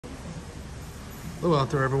Hello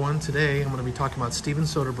out there, everyone. Today I'm going to be talking about Steven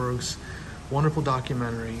Soderbergh's wonderful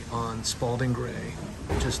documentary on Spalding Gray.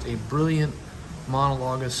 Just a brilliant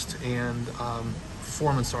monologist and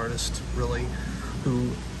performance artist, really,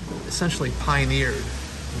 who essentially pioneered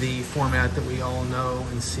the format that we all know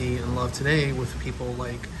and see and love today with people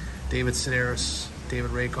like David Sedaris,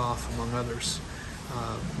 David Rakoff, among others.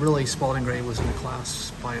 Really, Spalding Gray was in a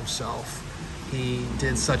class by himself. He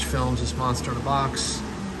did such films as Monster in a Box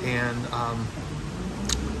and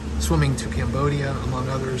Swimming to Cambodia, among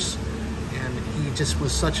others, and he just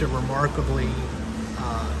was such a remarkably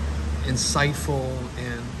insightful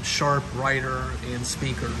and sharp writer and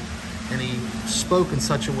speaker, and he spoke in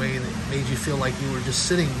such a way that made you feel like you were just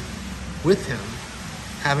sitting with him,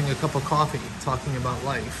 having a cup of coffee, talking about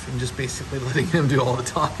life, and just basically letting him do all the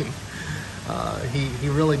talking. He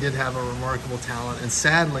really did have a remarkable talent, and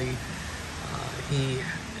sadly, he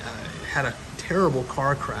had a terrible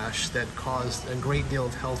car crash that caused a great deal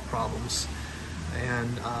of health problems, and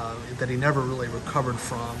that he never really recovered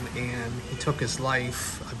from, and he took his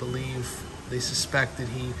life. I believe they suspect that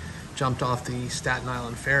he jumped off the Staten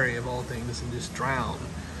Island ferry, of all things, and just drowned.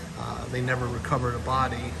 They never recovered a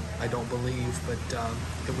body, I don't believe, but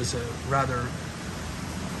it was a rather,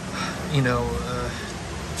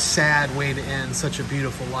 sad way to end such a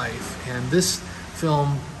beautiful life. And this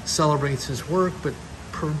film celebrates his work, but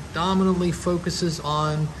predominantly focuses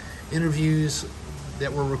on interviews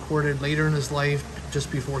that were recorded later in his life,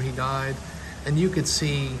 just before he died, and you could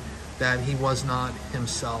see that he was not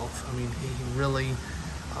himself. I mean, he really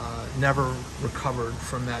never recovered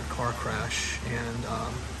from that car crash, and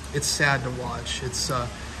it's sad to watch.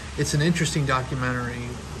 It's an interesting documentary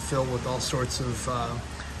filled with all sorts of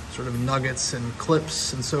sort of nuggets and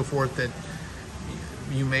clips and so forth that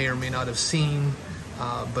you may or may not have seen,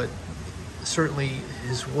 but certainly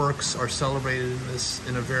his works are celebrated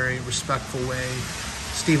in a very respectful way.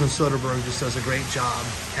 Steven Soderbergh just does a great job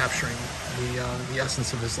capturing the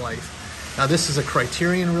essence of his life. Now, this is a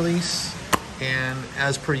Criterion release, and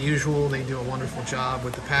as per usual, they do a wonderful job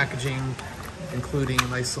with the packaging, including a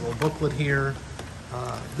nice little booklet here.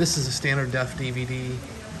 This is a standard def DVD,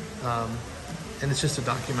 and it's just a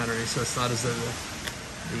documentary, so it's not as though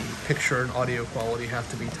the picture and audio quality have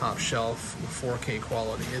to be top shelf 4K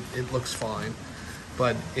quality. It looks fine,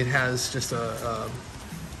 but it has just I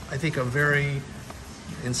think a very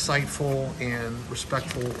insightful and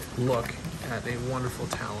respectful look at a wonderful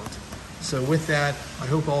talent. So with that, I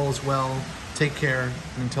hope all is well. Take care,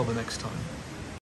 and until the next time.